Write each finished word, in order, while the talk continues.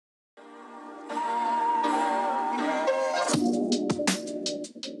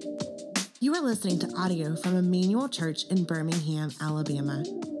are listening to audio from Emmanuel Church in Birmingham, Alabama.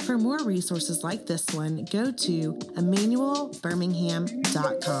 For more resources like this one, go to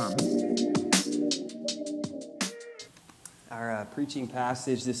emmanuelbirmingham.com. Our preaching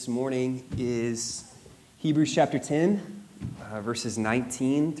passage this morning is Hebrews chapter 10, verses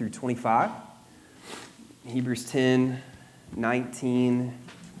 19 through 25. Hebrews 10, 19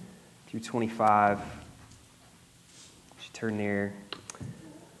 through 25. You should turn there.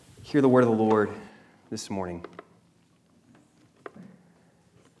 Hear the word of the Lord this morning.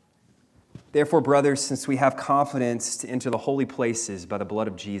 Therefore, brothers, since we have confidence to enter the holy places by the blood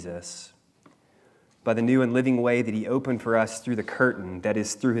of Jesus, by the new and living way that he opened for us through the curtain, that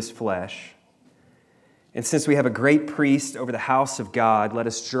is, through his flesh, and since we have a great priest over the house of God, let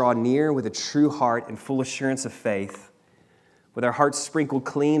us draw near with a true heart and full assurance of faith, with our hearts sprinkled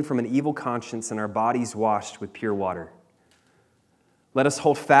clean from an evil conscience and our bodies washed with pure water. Let us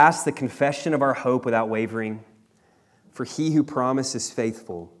hold fast the confession of our hope without wavering, for he who promised is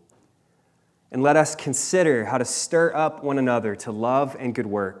faithful. And let us consider how to stir up one another to love and good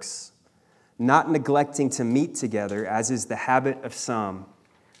works, not neglecting to meet together, as is the habit of some,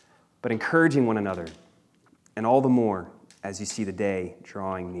 but encouraging one another, and all the more as you see the day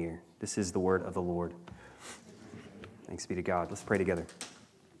drawing near. This is the word of the Lord. Thanks be to God. Let's pray together.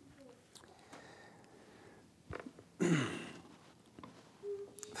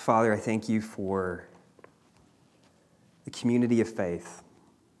 Father, I thank you for the community of faith.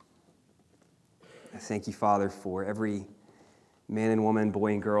 I thank you, Father, for every man and woman,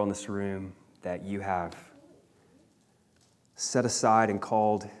 boy and girl in this room that you have set aside and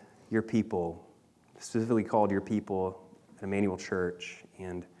called your people, specifically called your people at Emmanuel Church.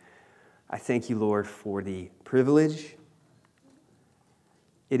 And I thank you, Lord, for the privilege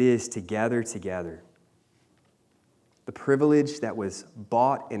it is to gather together. The privilege that was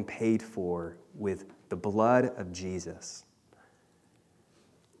bought and paid for with the blood of Jesus.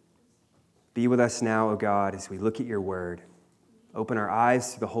 Be with us now, O God, as we look at your word. Open our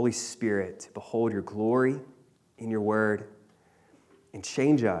eyes to the Holy Spirit to behold your glory in your word, and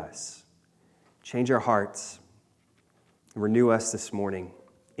change us, change our hearts, and renew us this morning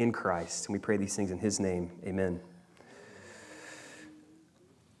in Christ. And we pray these things in his name. Amen.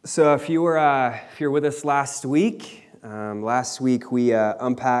 So if you were with us last week we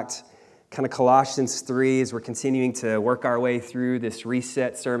unpacked kind of Colossians 3 as we're continuing to work our way through this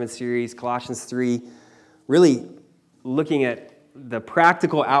Reset sermon series. Colossians 3, really looking at the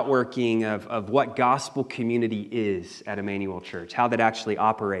practical outworking of what gospel community is at Emmanuel Church, how that actually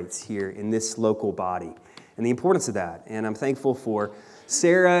operates here in this local body, and the importance of that. And I'm thankful for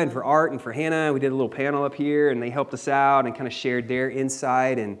Sarah and for Art and for Hannah. We did a little panel up here, and they helped us out and kind of shared their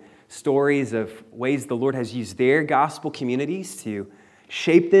insight and stories of ways the Lord has used their gospel communities to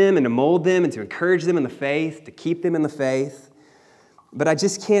shape them and to mold them and to encourage them in the faith, to keep them in the faith. But I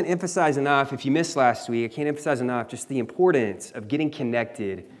just can't emphasize enough, if you missed last week, I can't emphasize enough just the importance of getting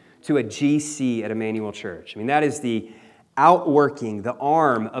connected to a GC at Emmanuel Church. I mean, that is the outworking, the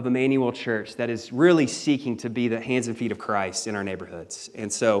arm of Emmanuel Church that is really seeking to be the hands and feet of Christ in our neighborhoods.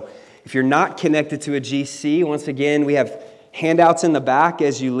 And so if you're not connected to a GC, once again, we have handouts in the back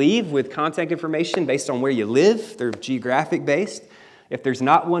as you leave with contact information based on where you live. They're geographic based. If there's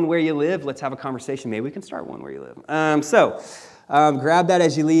not one where you live, let's have a conversation. Maybe we can start one where you live. Grab that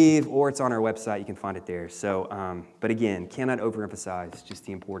as you leave, or it's on our website. You can find it there. But again, cannot overemphasize just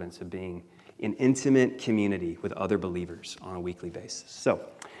the importance of being in intimate community with other believers on a weekly basis. So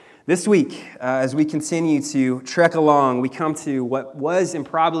this week, as we continue to trek along, we come to what was and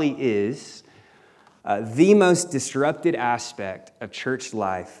probably is the most disrupted aspect of church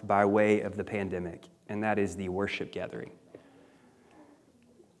life by way of the pandemic, and that is the worship gathering.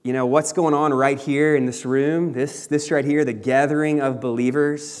 You know, what's going on right here in this room, this right here, the gathering of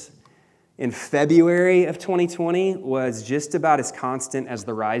believers in February of 2020 was just about as constant as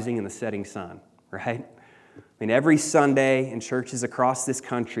the rising and the setting sun, right? I mean, every Sunday in churches across this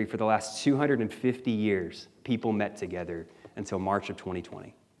country for the last 250 years, people met together until March of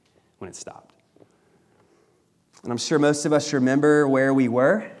 2020 when it stopped. And I'm sure most of us remember where we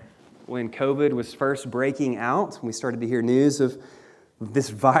were when COVID was first breaking out. We started to hear news of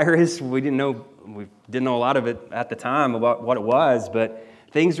this virus. We didn't know a lot of it at the time about what it was, but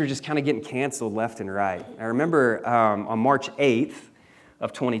things were just kind of getting canceled left and right. I remember on March 8th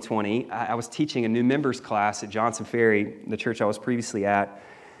of 2020, I was teaching a new members class at Johnson Ferry, the church I was previously at.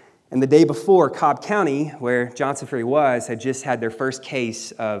 And the day before, Cobb County, where Johnson Ferry was, had just had their first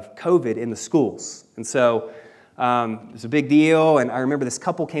case of COVID in the schools. And so it was a big deal, and I remember this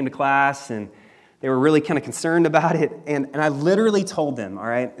couple came to class, and They were really kind of concerned about it. And I literally told them, all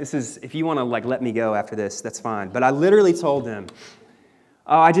right, this is, if you want to let me go after this, that's fine. But I literally told them,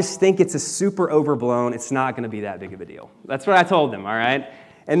 oh, I just think it's a super overblown. It's not going to be that big of a deal. That's what I told them, all right?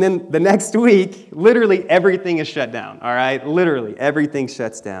 And then the next week, literally everything is shut down, all right? Literally everything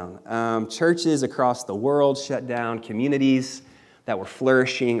shuts down. Churches across the world shut down. Communities that were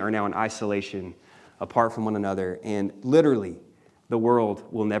flourishing are now in isolation apart from one another. And literally, the world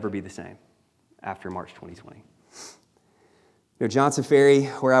will never be the same after March 2020. Johnson Ferry,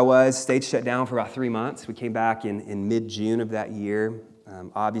 where I was, stayed shut down for about 3 months. We came back in mid-June of that year,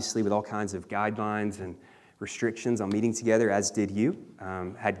 obviously with all kinds of guidelines and restrictions on meeting together, as did you.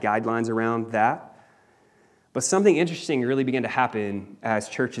 Had guidelines around that. But something interesting really began to happen as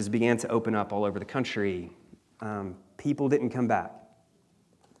churches began to open up all over the country. People didn't come back.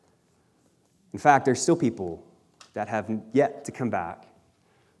 In fact, there's still people that have yet to come back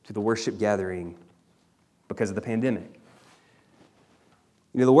to the worship gathering because of the pandemic.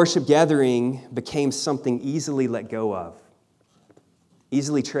 The worship gathering became something easily let go of,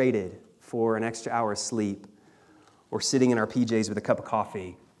 easily traded for an extra hour of sleep or sitting in our PJs with a cup of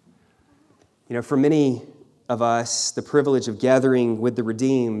coffee. For many of us, the privilege of gathering with the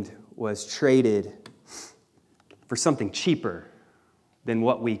redeemed was traded for something cheaper than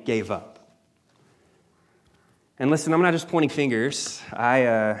what we gave up. And listen, I'm not just pointing fingers.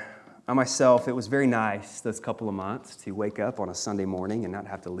 I myself, it was very nice those couple of months to wake up on a Sunday morning and not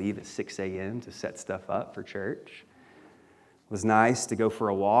have to leave at 6 a.m. to set stuff up for church. It was nice to go for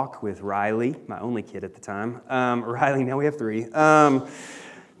a walk with Riley, my only kid at the time. Riley, now we have 3.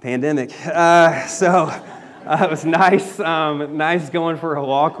 Pandemic. So it was nice going for a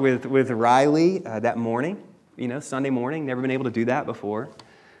walk with Riley that morning. Sunday morning. Never been able to do that before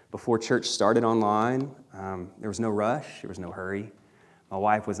church started online. There was no rush. There was no hurry. My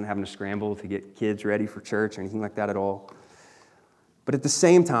wife wasn't having to scramble to get kids ready for church or anything like that at all. But at the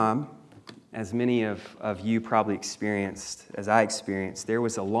same time, as many of you probably experienced, as I experienced, there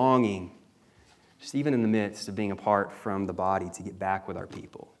was a longing, just even in the midst of being apart from the body, to get back with our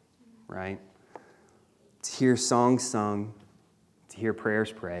people, right? To hear songs sung, to hear prayers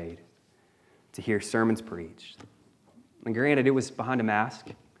prayed, to hear sermons preached. And granted, it was behind a mask,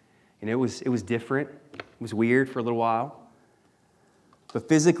 and it was different. It was weird for a little while. But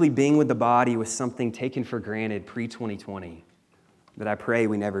physically being with the body was something taken for granted pre-2020 that I pray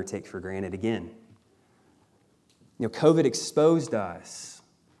we never take for granted again. COVID exposed us.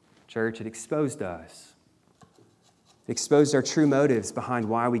 Church, it exposed us. It exposed our true motives behind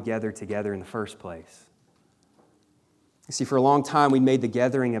why we gather together in the first place. You see, for a long time, we made the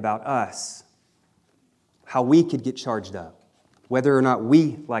gathering about us, how we could get charged up, whether or not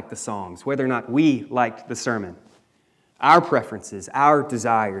we liked the songs, whether or not we liked the sermon. Our preferences, our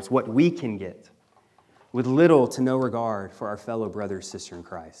desires, what we can get, with little to no regard for our fellow brother or sister in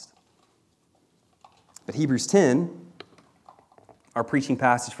Christ. But Hebrews 10, our preaching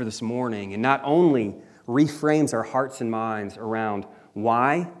passage for this morning, and not only reframes our hearts and minds around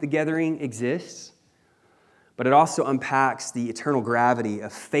why the gathering exists, but it also unpacks the eternal gravity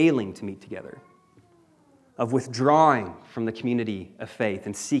of failing to meet together, of withdrawing from the community of faith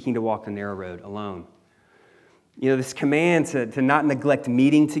and seeking to walk the narrow road alone. This command to not neglect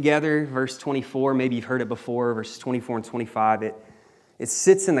meeting together, verse 24, maybe you've heard it before, verses 24 and 25, it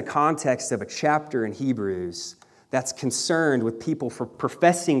sits in the context of a chapter in Hebrews that's concerned with people for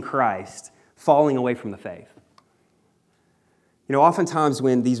professing Christ falling away from the faith. Oftentimes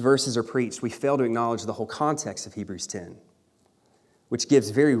when these verses are preached, we fail to acknowledge the whole context of Hebrews 10, which gives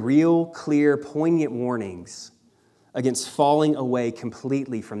very real, clear, poignant warnings against falling away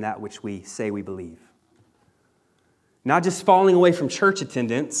completely from that which we say we believe. Not just falling away from church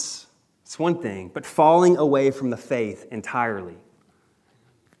attendance, it's one thing, but falling away from the faith entirely.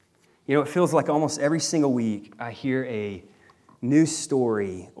 It feels like almost every single week I hear a new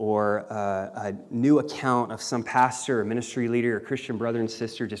story or a new account of some pastor or ministry leader or Christian brother and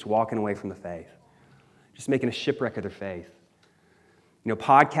sister just walking away from the faith, just making a shipwreck of their faith.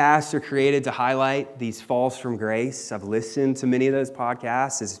 Podcasts are created to highlight these falls from grace. I've listened to many of those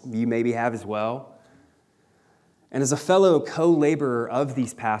podcasts, as you maybe have as well. And as a fellow co-laborer of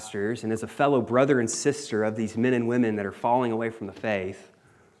these pastors and as a fellow brother and sister of these men and women that are falling away from the faith,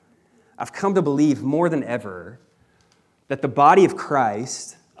 I've come to believe more than ever that the body of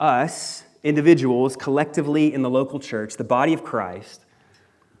Christ, us, individuals, collectively in the local church, the body of Christ,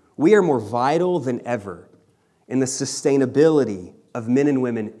 we are more vital than ever in the sustainability of men and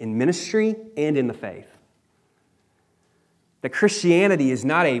women in ministry and in the faith. That Christianity is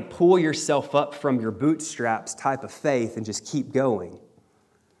not a pull yourself up from your bootstraps type of faith and just keep going.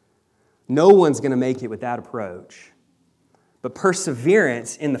 No one's going to make it with that approach. But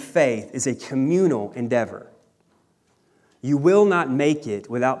perseverance in the faith is a communal endeavor. You will not make it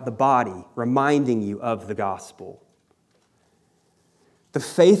without the body reminding you of the gospel. The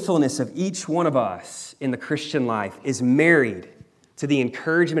faithfulness of each one of us in the Christian life is married to the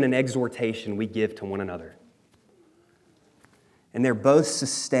encouragement and exhortation we give to one another. And they're both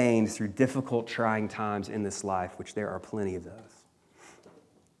sustained through difficult, trying times in this life, which there are plenty of those.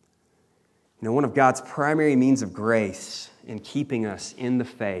 You know, one of God's primary means of grace in keeping us in the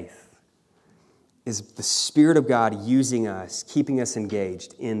faith is the Spirit of God using us, keeping us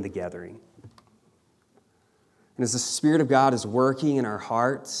engaged in the gathering. And as the Spirit of God is working in our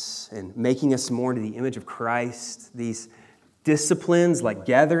hearts and making us more into the image of Christ, these disciplines like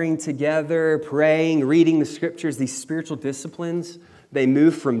gathering together, praying, reading the Scriptures, these spiritual disciplines, they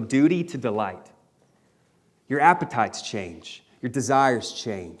move from duty to delight. Your appetites change. Your desires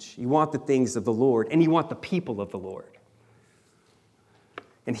change. You want the things of the Lord, and you want the people of the Lord.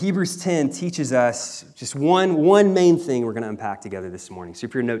 And Hebrews 10 teaches us just one main thing we're going to unpack together this morning. So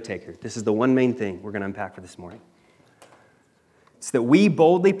if you're a note taker, this is the one main thing we're going to unpack for this morning. It's that we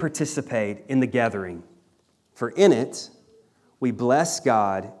boldly participate in the gathering, for in it, we bless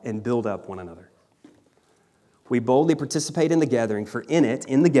God and build up one another. We boldly participate in the gathering, for in it,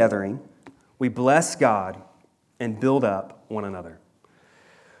 in the gathering, we bless God and build up one another.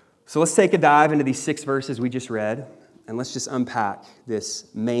 So let's take a dive into these 6 verses we just read, and let's just unpack this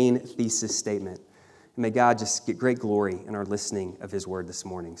main thesis statement. And may God just get great glory in our listening of His word this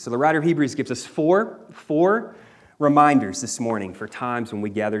morning. So the writer of Hebrews gives us four reminders this morning for times when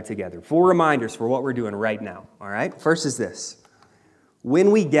we gather together. 4 reminders for what we're doing right now, all right? First is this.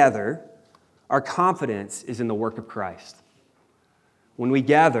 When we gather, our confidence is in the work of Christ. When we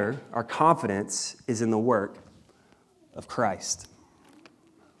gather, our confidence is in the work of Christ.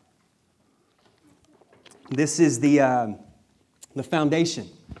 This is the foundation.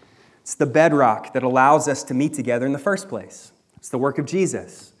 It's the bedrock that allows us to meet together in the first place. It's the work of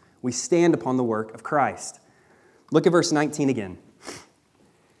Jesus. We stand upon the work of Christ. Look at verse 19 again.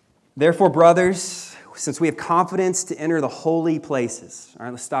 Therefore, brothers, since we have confidence to enter the holy places. All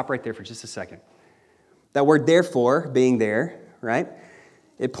right, let's stop right there for just a second. That word therefore, being there, right,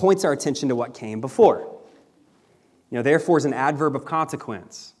 it points our attention to what came before. You know, therefore is an adverb of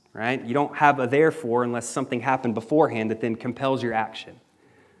consequence, right? You don't have a therefore unless something happened beforehand that then compels your action,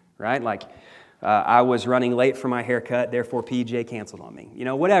 right? Like, I was running late for my haircut, therefore PJ canceled on me. You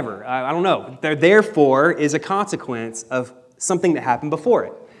know, whatever. I don't know. Therefore is a consequence of something that happened before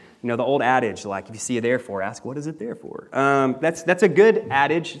it. You know, the old adage, like, if you see a therefore, ask, what is it there for? That's a good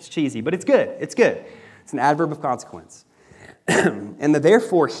adage. It's cheesy, but it's good. It's good. It's an adverb of consequence. And the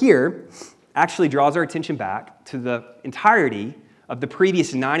therefore here actually draws our attention back to the entirety of the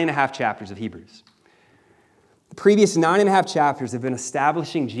previous 9.5 chapters of Hebrews. The previous 9.5 chapters have been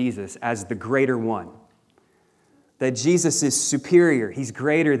establishing Jesus as the greater one. That Jesus is superior. He's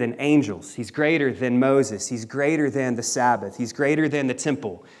greater than angels. He's greater than Moses. He's greater than the Sabbath. He's greater than the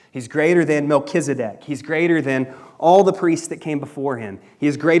temple. He's greater than Melchizedek. He's greater than all the priests that came before him. He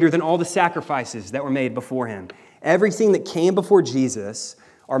is greater than all the sacrifices that were made before him. Everything that came before Jesus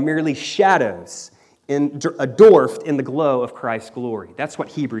are merely shadows dwarfed in the glow of Christ's glory. That's what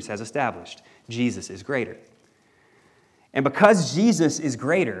Hebrews has established. Jesus is greater. And because Jesus is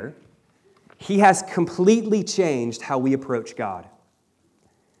greater, He has completely changed how we approach God.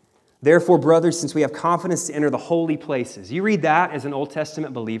 Therefore, brothers, since we have confidence to enter the holy places. You read that as an Old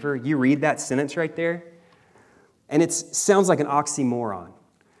Testament believer, you read that sentence right there, and it sounds like an oxymoron.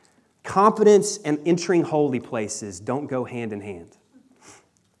 Confidence and entering holy places don't go hand in hand.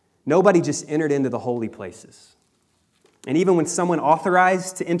 Nobody just entered into the holy places. And even when someone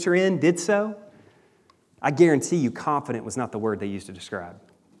authorized to enter in did so, I guarantee you confident was not the word they used to describe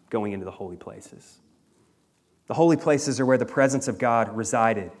going into the holy places. The holy places are where the presence of God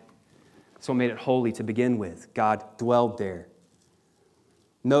resided. That's what made it holy to begin with. God dwelled there.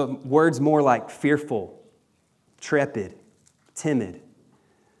 No words more like fearful, trepid, timid.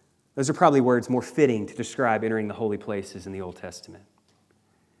 Those are probably words more fitting to describe entering the holy places in the Old Testament.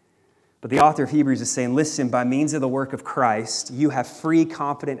 But the author of Hebrews is saying, listen, by means of the work of Christ, you have free,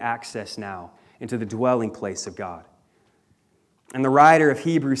 confident access now into the dwelling place of God. And the writer of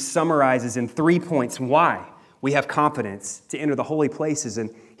Hebrews summarizes in 3 points why we have confidence to enter the holy places. And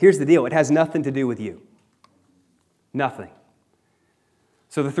here's the deal. It has nothing to do with you. Nothing.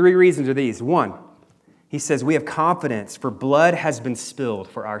 So the 3 reasons are these. 1, he says we have confidence for blood has been spilled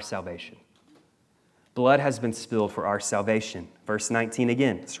for our salvation. Blood has been spilled for our salvation. Verse 19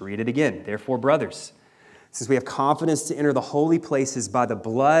 again. Let's read it again. Therefore, brothers, since we have confidence to enter the holy places by the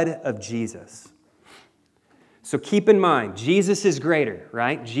blood of Jesus. So keep in mind, Jesus is greater,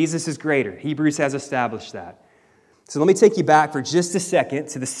 right? Jesus is greater. Hebrews has established that. So let me take you back for just a second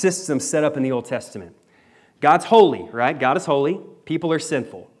to the system set up in the Old Testament. God's holy, right? God is holy. People are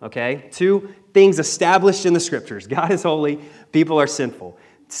sinful, okay? Two things established in the Scriptures. God is holy. People are sinful.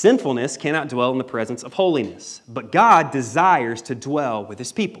 Sinfulness cannot dwell in the presence of holiness, but God desires to dwell with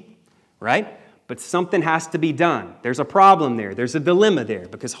His people, right? But something has to be done. There's a problem there. There's a dilemma there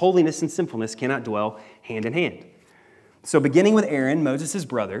because holiness and sinfulness cannot dwell hand in hand. So beginning with Aaron, Moses'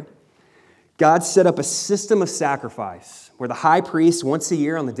 brother, God set up a system of sacrifice where the high priest, once a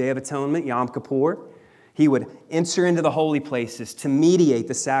year on the Day of Atonement, Yom Kippur, he would enter into the holy places to mediate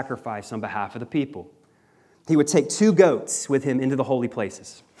the sacrifice on behalf of the people. He would take 2 goats with him into the holy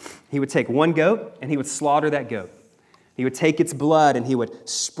places. He would take 1 goat and he would slaughter that goat. He would take its blood and he would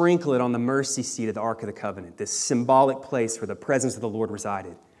sprinkle it on the mercy seat of the Ark of the Covenant, this symbolic place where the presence of the Lord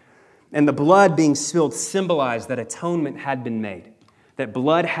resided. And the blood being spilled symbolized that atonement had been made, that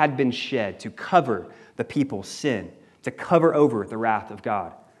blood had been shed to cover the people's sin, to cover over the wrath of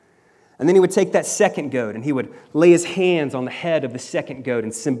God. And then he would take that second goat and he would lay his hands on the head of the second goat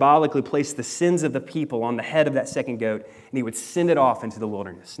and symbolically place the sins of the people on the head of that second goat, and he would send it off into the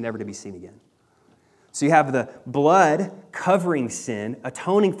wilderness, never to be seen again. So you have the blood covering sin,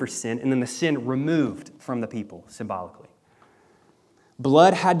 atoning for sin, and then the sin removed from the people symbolically.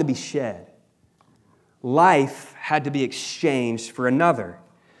 Blood had to be shed. Life had to be exchanged for another.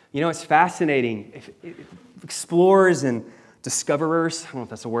 You know, it's fascinating. Explorers and discoverers, I don't know if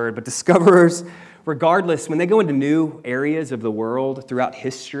that's a word, but discoverers, regardless, when they go into new areas of the world throughout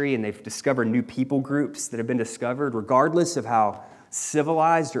history and they've discovered new people groups that have been discovered, regardless of how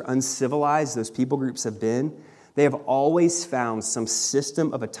civilized or uncivilized those people groups have been, they have always found some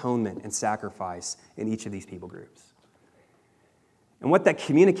system of atonement and sacrifice in each of these people groups. And what that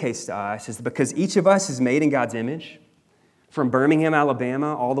communicates to us is that because each of us is made in God's image, from Birmingham,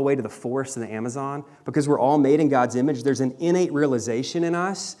 Alabama, all the way to the forests of the Amazon, because we're all made in God's image, there's an innate realization in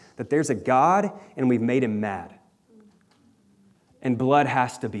us that there's a God and we've made Him mad. And blood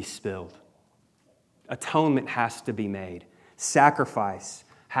has to be spilled. Atonement has to be made. Sacrifice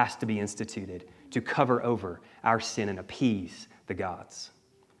has to be instituted to cover over our sin and appease the gods.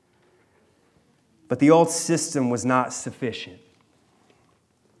 But the old system was not sufficient.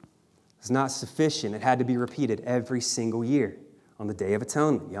 It was not sufficient. It had to be repeated every single year on the Day of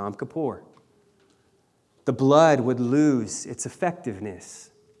Atonement, Yom Kippur. The blood would lose its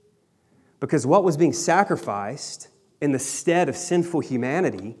effectiveness because what was being sacrificed in the stead of sinful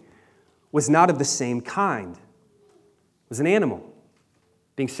humanity was not of the same kind. It was an animal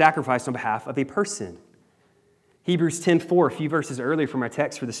being sacrificed on behalf of a person. Hebrews 10:4, a few verses earlier from our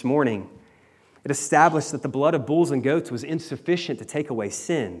text for this morning, it established that the blood of bulls and goats was insufficient to take away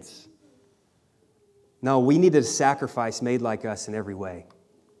sins. No, we needed a sacrifice made like us in every way,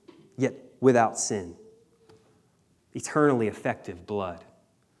 yet without sin. Eternally effective blood.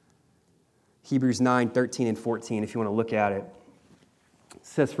 Hebrews 9:13 and 14, if you want to look at it. It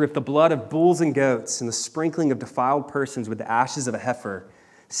says, "For if the blood of bulls and goats and the sprinkling of defiled persons with the ashes of a heifer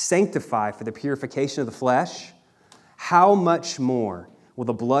sanctify for the purification of the flesh, how much more will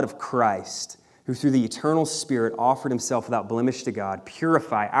the blood of Christ, who through the eternal Spirit offered Himself without blemish to God,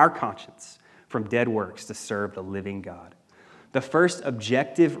 purify our conscience from dead works to serve the living God?" The first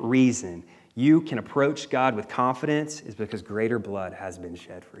objective reason you can approach God with confidence is because greater blood has been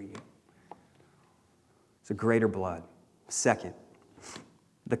shed for you. It's a greater blood. Second,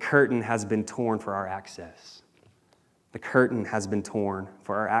 the curtain has been torn for our access. The curtain has been torn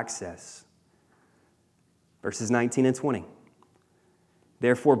for our access. Verses 19 and 20.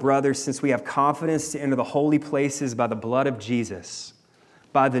 "Therefore, brothers, since we have confidence to enter the holy places by the blood of Jesus,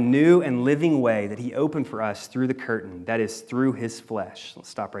 by the new and living way that He opened for us through the curtain, that is, through His flesh." Let's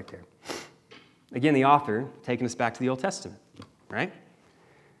stop right there. Again, the author taking us back to the Old Testament, right?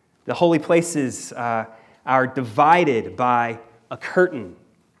 The holy places are divided by a curtain,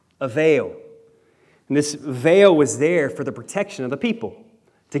 a veil. And this veil was there for the protection of the people.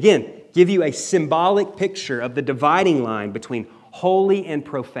 To, again, give you a symbolic picture of the dividing line between holy and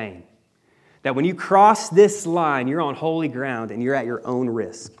profane. That when you cross this line, you're on holy ground and you're at your own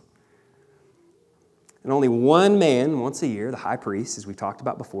risk. And only one man, once a year, the high priest, as we've talked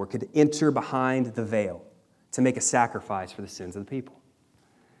about before, could enter behind the veil to make a sacrifice for the sins of the people.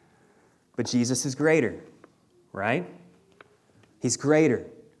 But Jesus is greater, right? He's greater.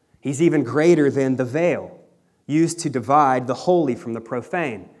 He's even greater than the veil used to divide the holy from the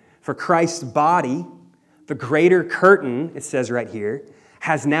profane. For Christ's body, the greater curtain, it says right here,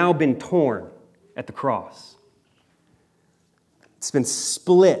 has now been torn, at the cross. It's been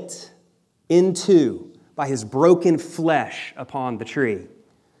split in two by his broken flesh upon the tree.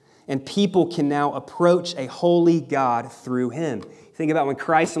 And people can now approach a holy God through him. Think about when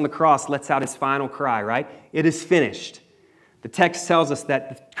Christ on the cross lets out his final cry, right? It is finished. The text tells us that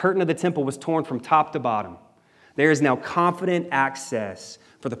the curtain of the temple was torn from top to bottom. There is now confident access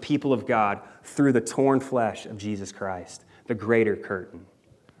for the people of God through the torn flesh of Jesus Christ, the greater curtain.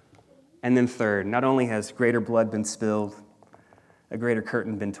 And then third, not only has greater blood been spilled, a greater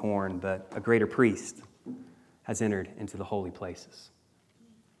curtain been torn, but a greater priest has entered into the holy places.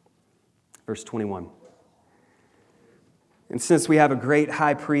 Verse 21. And since we have a great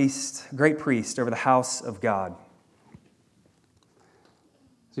priest over the house of God,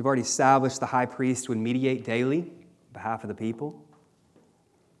 so we've already established the high priest would mediate daily on behalf of the people.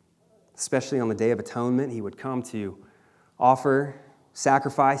 Especially on the Day of Atonement, he would come to offer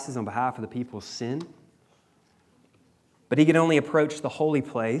sacrifices on behalf of the people's sin. But he could only approach the holy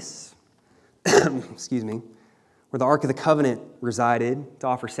place, where the Ark of the Covenant resided to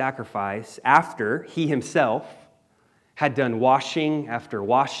offer sacrifice after he himself had done washing after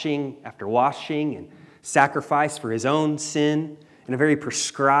washing after washing and sacrifice for his own sin in a very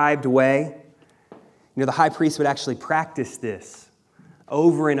prescribed way. The high priest would actually practice this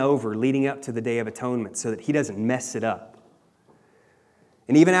over and over leading up to the Day of Atonement so that he doesn't mess it up.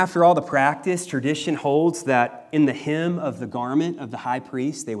 And even after all the practice, tradition holds that in the hem of the garment of the high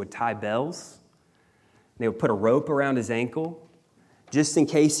priest, they would tie bells. They would put a rope around his ankle just in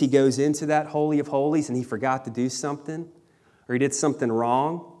case he goes into that Holy of Holies and he forgot to do something or he did something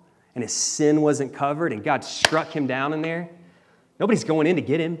wrong and his sin wasn't covered and God struck him down in there. Nobody's going in to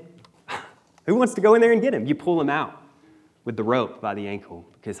get him. Who wants to go in there and get him? You pull him out with the rope by the ankle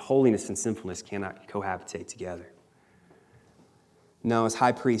because holiness and sinfulness cannot cohabitate together. No, as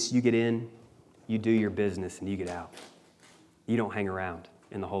high priest, you get in, you do your business, and you get out. You don't hang around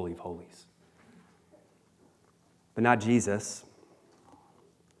in the Holy of Holies. But not Jesus.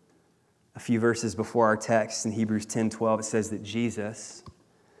 A few verses before our text in Hebrews 10:12, it says that Jesus,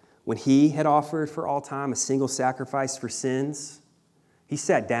 when he had offered for all time a single sacrifice for sins, he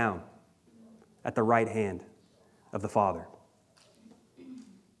sat down at the right hand of the Father.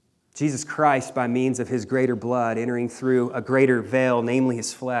 Jesus Christ, by means of his greater blood, entering through a greater veil, namely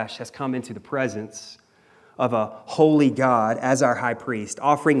his flesh, has come into the presence of a holy God as our high priest,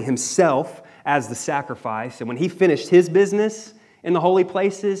 offering himself as the sacrifice. And when he finished his business in the holy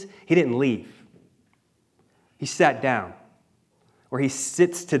places, he didn't leave. He sat down, where he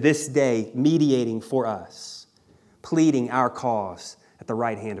sits to this day mediating for us, pleading our cause at the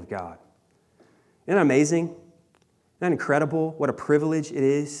right hand of God. Isn't that amazing? Isn't that incredible? What a privilege it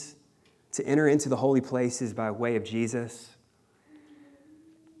is to enter into the holy places by way of Jesus.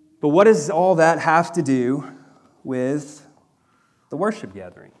 But what does all that have to do with the worship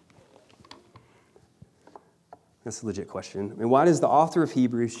gathering? That's a legit question. Why does the author of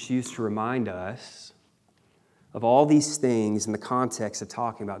Hebrews choose to remind us of all these things in the context of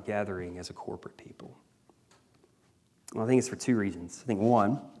talking about gathering as a corporate people? Well, I think it's for two reasons. I think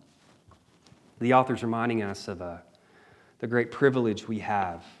one, the author's reminding us of the great privilege we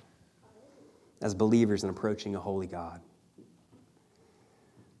have as believers in approaching a holy God.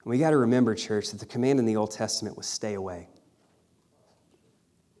 And we got to remember, church, that the command in the Old Testament was stay away.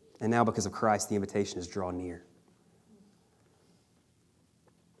 And now because of Christ, the invitation is draw near.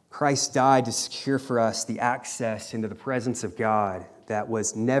 Christ died to secure for us the access into the presence of God that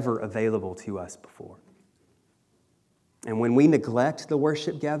was never available to us before. And when we neglect the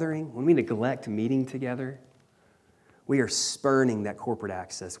worship gathering, when we neglect meeting together, we are spurning that corporate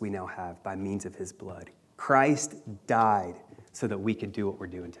access we now have by means of his blood. Christ died so that we could do what we're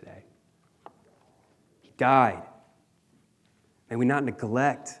doing today. He died. May we not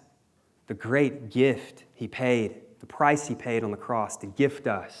neglect the great gift he paid, the price he paid on the cross to gift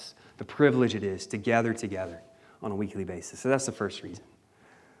us the privilege it is to gather together on a weekly basis. So that's the first reason.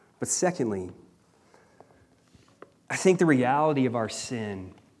 But secondly, I think the reality of our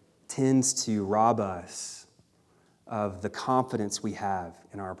sin tends to rob us of the confidence we have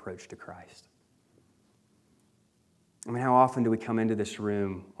in our approach to Christ. How often do we come into this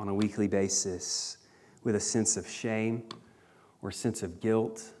room on a weekly basis with a sense of shame or a sense of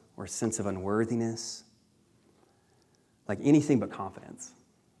guilt or a sense of unworthiness? Like anything but confidence.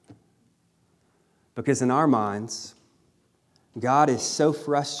 Because in our minds, God is so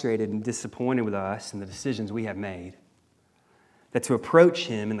frustrated and disappointed with us and the decisions we have made that to approach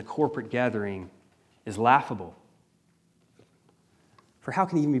him in the corporate gathering is laughable. For how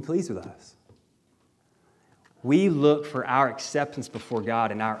can he even be pleased with us? We look for our acceptance before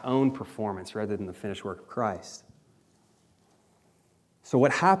God in our own performance rather than the finished work of Christ. So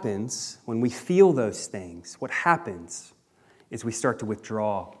what happens when we feel those things, what happens is we start to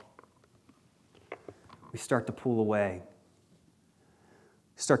withdraw. We start to pull away.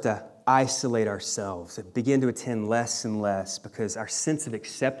 Start to isolate ourselves and begin to attend less and less because our sense of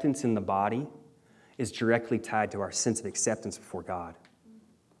acceptance in the body is directly tied to our sense of acceptance before God.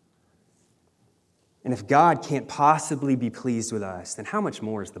 And if God can't possibly be pleased with us, then how much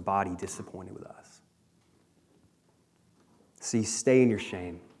more is the body disappointed with us? So you stay in your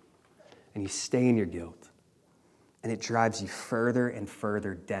shame, and you stay in your guilt, and it drives you further and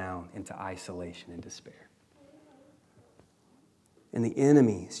further down into isolation and despair. And the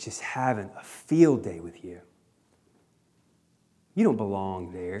enemy is just having a field day with you. You don't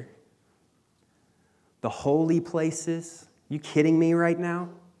belong there. The holy places, you kidding me right now?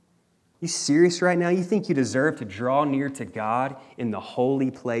 You serious right now? You think you deserve to draw near to God in the holy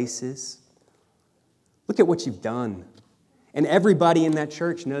places? Look at what you've done. And everybody in that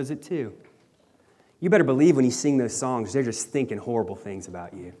church knows it too. You better believe when you sing those songs, they're just thinking horrible things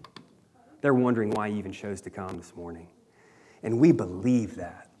about you. They're wondering why you even chose to come this morning. And we believe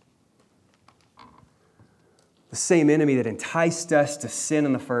that. The same enemy that enticed us to sin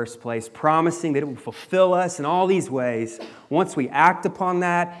in the first place, promising that it will fulfill us in all these ways, once we act upon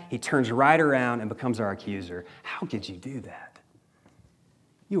that, he turns right around and becomes our accuser. How could you do that?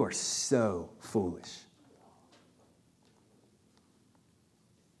 You are so foolish.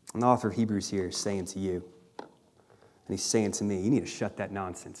 And the author of Hebrews here is saying to you, and he's saying to me, you need to shut that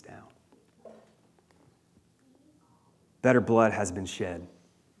nonsense down. Better blood has been shed.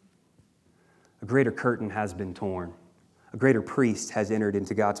 A greater curtain has been torn. A greater priest has entered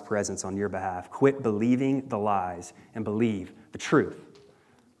into God's presence on your behalf. Quit believing the lies and believe the truth.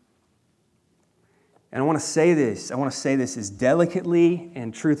 And I want to say this as delicately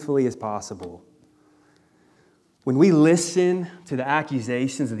and truthfully as possible. When we listen to the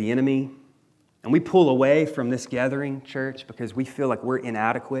accusations of the enemy and we pull away from this gathering, church, because we feel like we're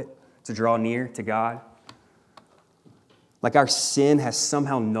inadequate to draw near to God, like our sin has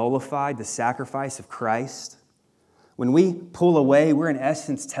somehow nullified the sacrifice of Christ. When we pull away, we're in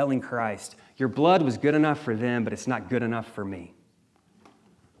essence telling Christ, your blood was good enough for them, but it's not good enough for me.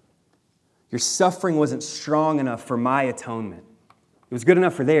 Your suffering wasn't strong enough for my atonement. It was good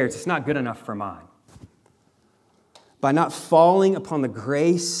enough for theirs, it's not good enough for mine. By not falling upon the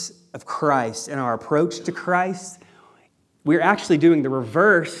grace of Christ and our approach to Christ, we're actually doing the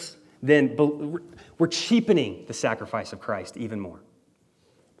reverse than we're cheapening the sacrifice of Christ even more.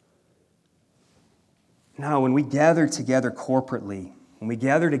 No, when we gather together corporately,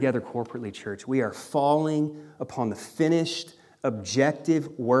 church, we are falling upon the finished, objective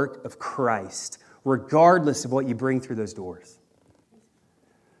work of Christ, regardless of what you bring through those doors.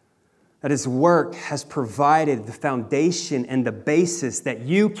 That His work has provided the foundation and the basis that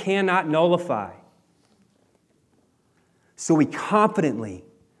you cannot nullify. So we confidently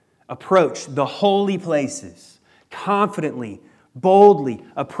approach the holy places, confidently, boldly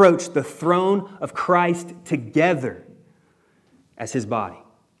approach the throne of Christ together as His body.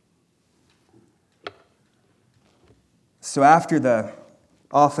 So after the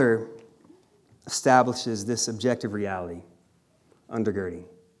author establishes this objective reality, undergirding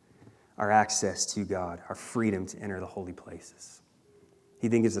our access to God, our freedom to enter the holy places, he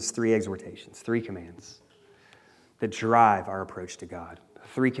then gives us 3 exhortations, 3 commands that drive our approach to God.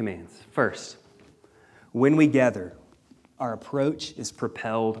 3 commands. First, when we gather, our approach is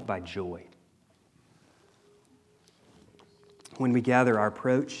propelled by joy. When we gather, our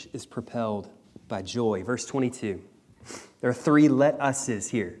approach is propelled by joy. Verse 22. There are 3 let us's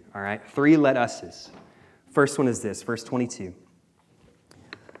here, all right? 3 let us's. First one is this, verse 22.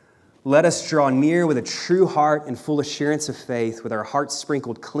 Let us draw near with a true heart and full assurance of faith, with our hearts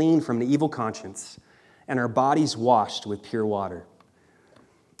sprinkled clean from an evil conscience and our bodies washed with pure water.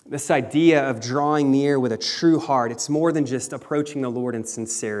 This idea of drawing near with a true heart, it's more than just approaching the Lord in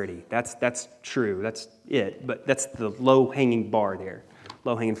sincerity. That's true, that's it, but that's the low-hanging bar there,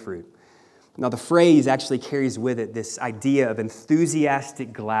 low-hanging fruit. Now, the phrase actually carries with it this idea of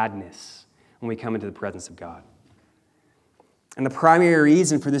enthusiastic gladness when we come into the presence of God. And the primary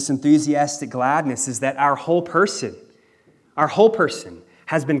reason for this enthusiastic gladness is that our whole person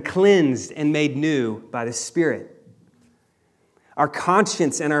has been cleansed and made new by the Spirit. Our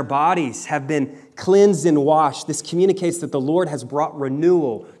conscience and our bodies have been cleansed and washed. This communicates that the Lord has brought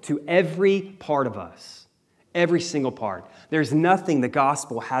renewal to every part of us, every single part. There's nothing the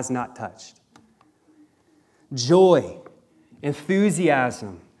gospel has not touched. Joy,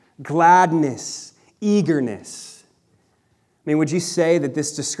 enthusiasm, gladness, eagerness. I mean, would you say that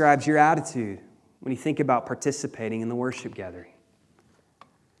this describes your attitude when you think about participating in the worship gathering?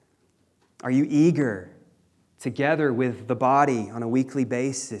 Are you eager together with the body on a weekly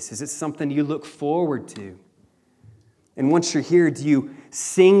basis? Is it something you look forward to? And once you're here, do you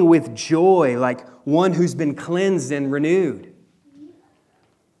sing with joy like one who's been cleansed and renewed?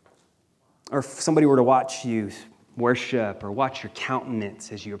 Or if somebody were to watch you worship or watch your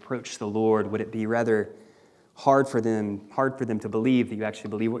countenance as you approach the Lord, would it be rather hard for them to believe that you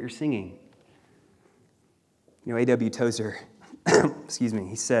actually believe what you're singing? You know, A.W. Tozer, excuse me,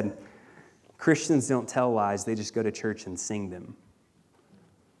 he said, Christians don't tell lies, they just go to church and sing them.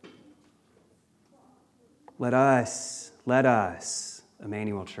 Let us,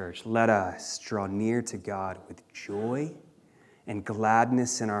 Emmanuel Church, let us draw near to God with joy and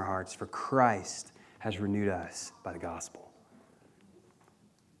gladness in our hearts, for Christ has renewed us by the gospel.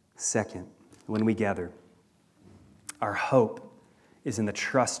 Second, when we gather, our hope is in the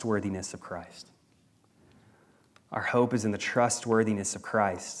trustworthiness of Christ. Our hope is in the trustworthiness of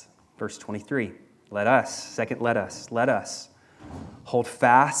Christ. Verse 23, let us hold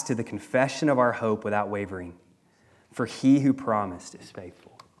fast to the confession of our hope without wavering, for he who promised is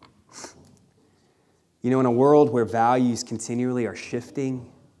faithful. You know, in a world where values continually are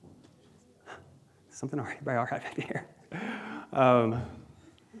shifting, something all right back there. All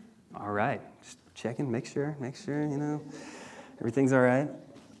right, just checking, make sure, you know, everything's all right.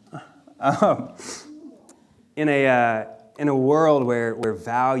 In a world where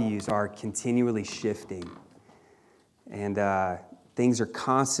values are continually shifting and things are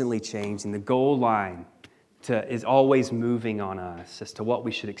constantly changing, the goal line is always moving on us as to what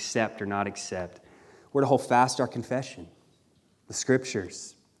we should accept or not accept. We're to hold fast our confession, the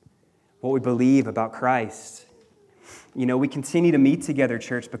Scriptures, what we believe about Christ. You know, we continue to meet together,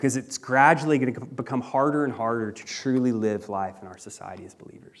 church, because it's gradually going to become harder and harder to truly live life in our society as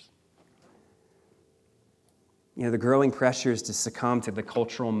believers. You know, the growing pressures to succumb to the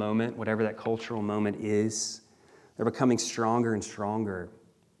cultural moment, whatever that cultural moment is, they're becoming stronger and stronger.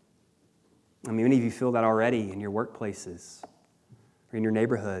 I mean, many of you feel that already in your workplaces, or in your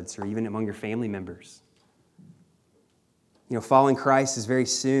neighborhoods, or even among your family members. You know, following Christ is very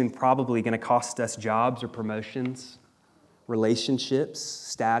soon probably going to cost us jobs or promotions, relationships,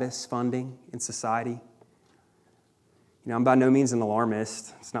 status, funding in society. You know, I'm by no means an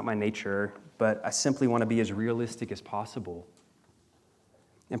alarmist. It's not my nature, but I simply want to be as realistic as possible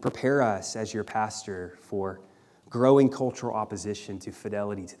and prepare us as your pastor for growing cultural opposition to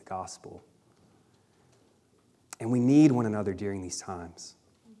fidelity to the gospel. And we need one another during these times.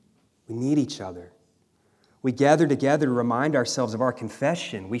 We need each other. We gather together to remind ourselves of our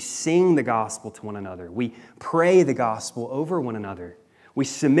confession. We sing the gospel to one another. We pray the gospel over one another. We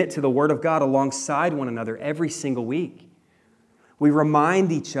submit to the Word of God alongside one another every single week. We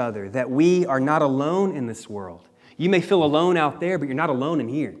remind each other that we are not alone in this world. You may feel alone out there, but you're not alone in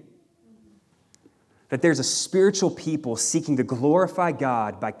here. That there's a spiritual people seeking to glorify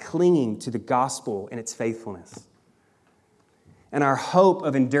God by clinging to the gospel and its faithfulness. And our hope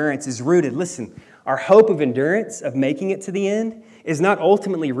of endurance is rooted, listen, our hope of endurance, of making it to the end, is not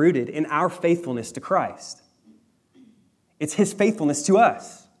ultimately rooted in our faithfulness to Christ. It's His faithfulness to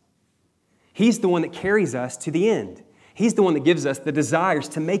us. He's the one that carries us to the end. He's the one that gives us the desires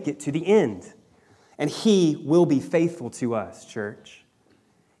to make it to the end. And He will be faithful to us, church.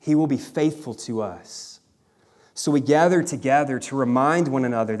 He will be faithful to us. So we gather together to remind one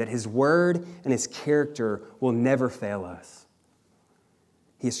another that His word and His character will never fail us.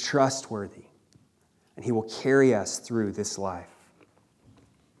 He is trustworthy, and He will carry us through this life.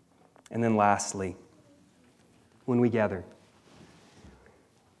 And then lastly, when we gather,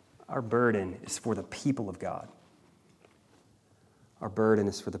 our burden is for the people of God. Our burden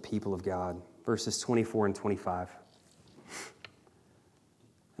is for the people of God. Verses 24 and 25.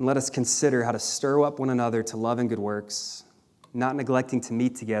 And let us consider how to stir up one another to love and good works, not neglecting to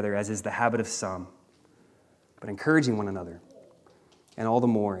meet together, as is the habit of some, but encouraging one another, and all the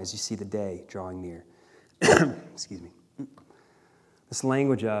more as you see the day drawing near. Excuse me. This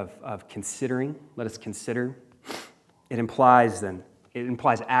language of considering, let us consider, it implies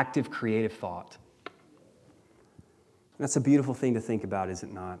active creative thought. That's a beautiful thing to think about, is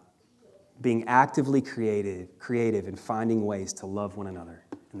it not? Being actively creative and finding ways to love one another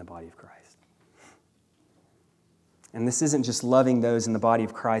in the body of Christ. And this isn't just loving those in the body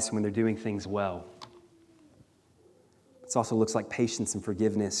of Christ when they're doing things well. It also looks like patience and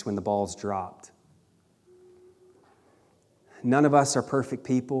forgiveness when the ball's dropped. None of us are perfect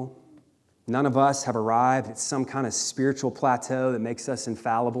people. None of us have arrived at some kind of spiritual plateau that makes us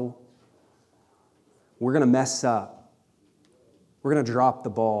infallible. We're going to mess up. We're going to drop the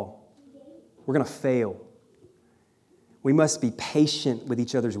ball. We're going to fail. We must be patient with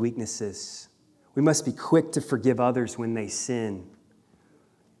each other's weaknesses. We must be quick to forgive others when they sin,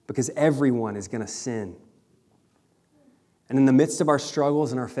 because everyone is going to sin. And in the midst of our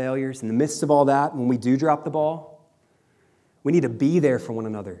struggles and our failures, in the midst of all that, when we do drop the ball, we need to be there for one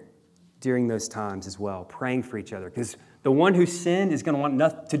another during those times as well, praying for each other. Because the one who sinned is going to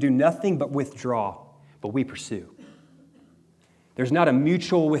want to do nothing but withdraw, but we pursue. There's not a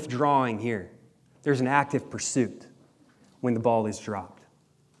mutual withdrawing here. There's an active pursuit when the ball is dropped.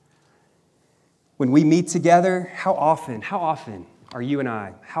 When we meet together, how often are you and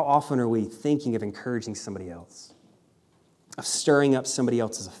I, how often are we thinking of encouraging somebody else? Of stirring up somebody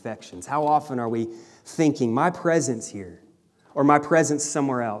else's affections? How often are we thinking, my presence here or my presence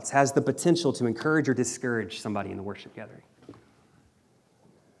somewhere else has the potential to encourage or discourage somebody in the worship gathering?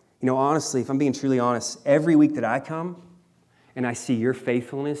 You know, honestly, if I'm being truly honest, every week that I come and I see your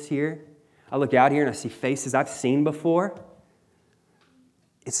faithfulness here, I look out here and I see faces I've seen before.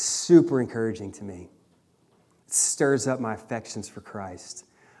 It's super encouraging to me. It stirs up my affections for Christ.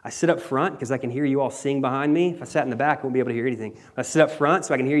 I sit up front because I can hear you all sing behind me. If I sat in the back, I wouldn't be able to hear anything. But I sit up front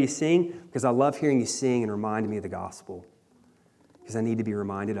so I can hear you sing because I love hearing you sing and remind me of the gospel. Because I need to be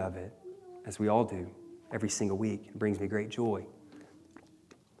reminded of it, as we all do, every single week. It brings me great joy.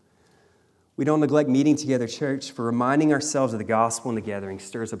 We don't neglect meeting together, church, for reminding ourselves of the gospel in the gathering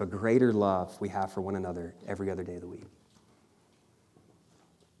stirs up a greater love we have for one another every other day of the week.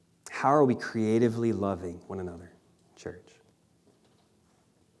 How are we creatively loving one another, church?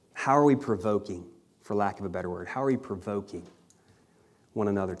 How are we provoking, for lack of a better word, how are we provoking one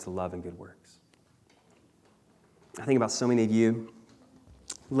another to love and good works? I think about so many of you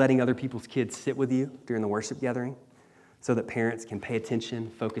letting other people's kids sit with you during the worship gathering so that parents can pay attention,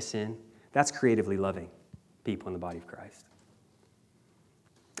 focus in. That's creatively loving people in the body of Christ.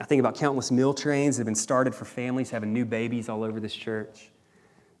 I think about countless meal trains that have been started for families having new babies all over this church.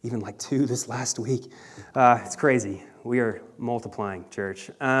 Even like 2 this last week. It's crazy. We are multiplying,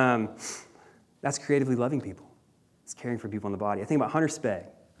 church. That's creatively loving people. It's caring for people in the body. I think about Hunter Spey.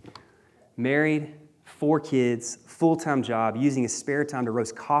 Married, 4 kids, full-time job, using his spare time to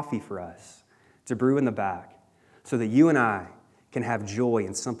roast coffee for us, to brew in the back, so that you and I can have joy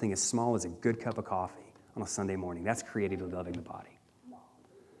in something as small as a good cup of coffee on a Sunday morning. That's creatively loving the body.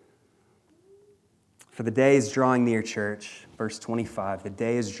 For the day is drawing near, church. Verse 25, the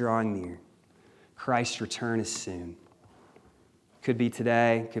day is drawing near. Christ's return is soon. Could be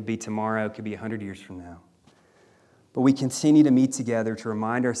today, could be tomorrow, could be 100 years from now. But we continue to meet together to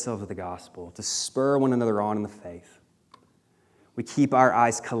remind ourselves of the gospel, to spur one another on in the faith. We keep our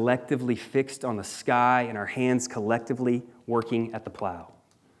eyes collectively fixed on the sky and our hands collectively working at the plow.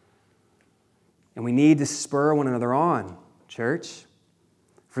 And we need to spur one another on, church.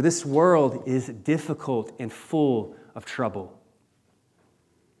 For this world is difficult and full of trouble.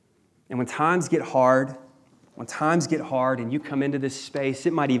 And when times get hard and you come into this space,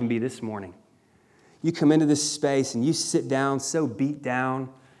 it might even be this morning. You come into this space and you sit down so beat down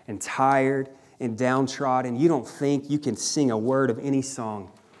and tired and downtrodden, you don't think you can sing a word of any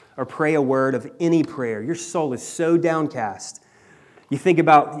song or pray a word of any prayer. Your soul is so downcast. You think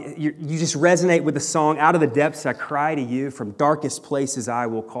about, you just resonate with the song, out of the depths I cry to you, from darkest places I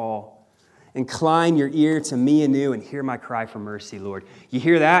will call. Incline your ear to me anew and hear my cry for mercy, Lord. You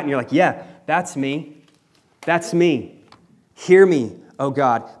hear that and you're like, yeah, that's me. That's me. Hear me, oh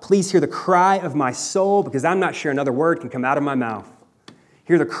God. Please hear the cry of my soul, because I'm not sure another word can come out of my mouth.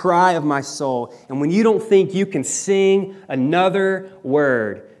 Hear the cry of my soul. And when you don't think you can sing another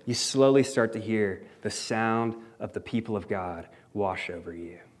word, you slowly start to hear the sound of the people of God wash over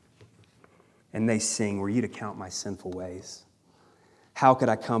you. And they sing, were you to count my sinful ways? How could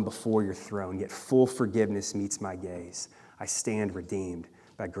I come before your throne, yet full forgiveness meets my gaze? I stand redeemed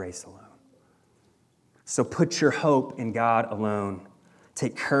by grace alone. So put your hope in God alone.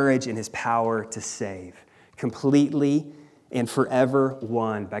 Take courage in his power to save. Completely and forever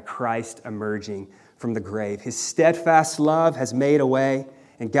won by Christ emerging from the grave. His steadfast love has made a way,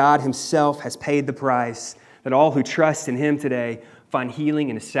 and God himself has paid the price, that all who trust in him today find healing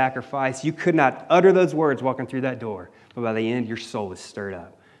in his sacrifice. You could not utter those words walking through that door, but by the end, your soul is stirred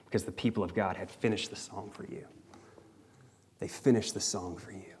up because the people of God had finished the song for you. They finished the song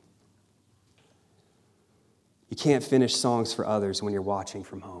for you. You can't finish songs for others when you're watching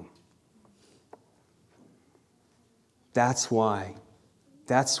from home. That's why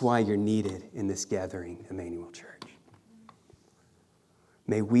you're needed in this gathering, Emmanuel Church.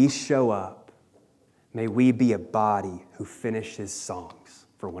 May we show up. May we be a body who finishes songs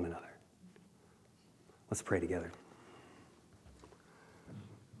for one another. Let's pray together.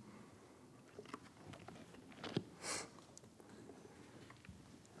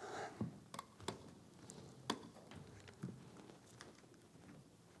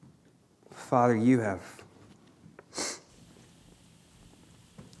 Father, you have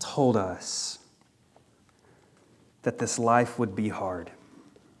told us that this life would be hard.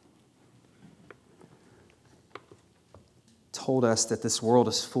 Told us that this world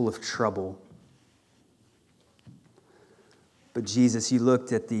is full of trouble. But Jesus, you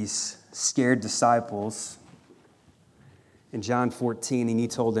looked at these scared disciples in John 14, and you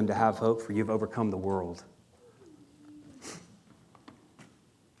told them to have hope, for you've overcome the world.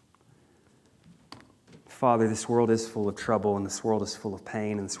 Father, this world is full of trouble, and this world is full of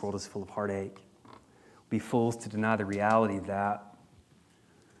pain, and this world is full of heartache. We'd be fools to deny the reality of that.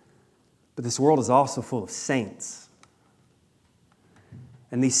 But this world is also full of saints.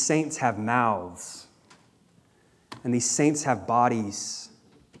 And these saints have mouths. And these saints have bodies.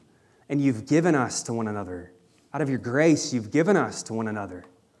 And you've given us to one another. Out of your grace, you've given us to one another.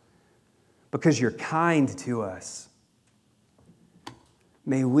 Because you're kind to us.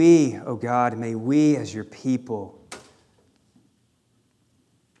 May we, oh God, may we as your people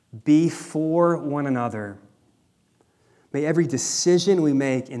be for one another. May every decision we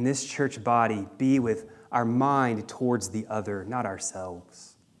make in this church body be with our mind towards the other, not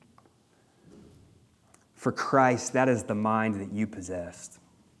ourselves. For Christ, that is the mind that you possessed.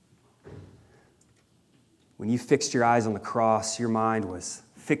 When you fixed your eyes on the cross, your mind was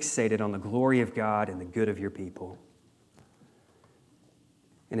fixated on the glory of God and the good of your people.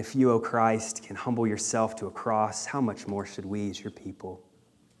 And if you, O Christ, can humble yourself to a cross, how much more should we as your people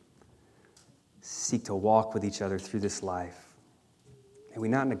seek to walk with each other through this life? May we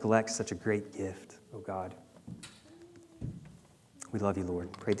not neglect such a great gift, O God. We love you,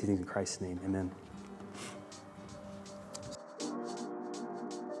 Lord. Pray to you in Christ's name. Amen.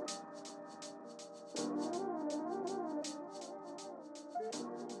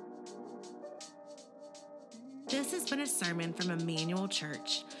 This has been a sermon from Emmanuel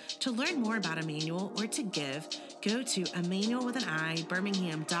Church. To learn more about Emmanuel or to give, go to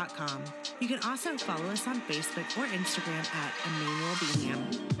emmanuelwithani.birmingham.com. You can also follow us on Facebook or Instagram at Emmanuel Bingham.